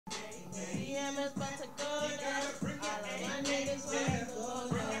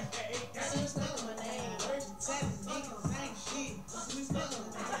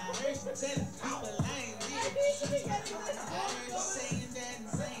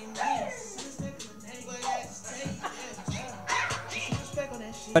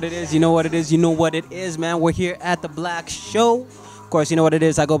What it is, you know what it is, you know what it is, man. We're here at the Black Show. Of course, you know what it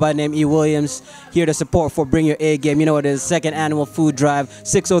is. I go by the name E. Williams, here to support for Bring Your A Game. You know what it is, second annual food drive,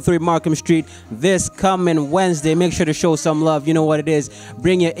 603 Markham Street, this coming Wednesday. Make sure to show some love. You know what it is,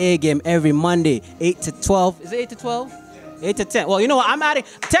 Bring Your A Game every Monday, 8 to 12. Is it 8 to 12? 8 to 10. Well, you know what? I'm adding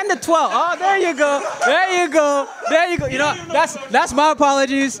 10 to 12. Oh, there you go. There you go. There you go. You know, that's my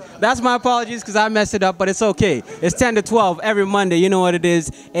apologies. That's my apologies because I messed it up, but it's okay. It's 10 to 12 every Monday. You know what it is.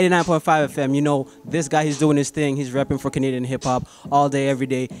 89.5 FM. You know, this guy, he's doing his thing. He's repping for Canadian hip hop all day, every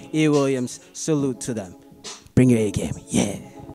day. E. Williams, salute to them. Bring your A game. Yeah.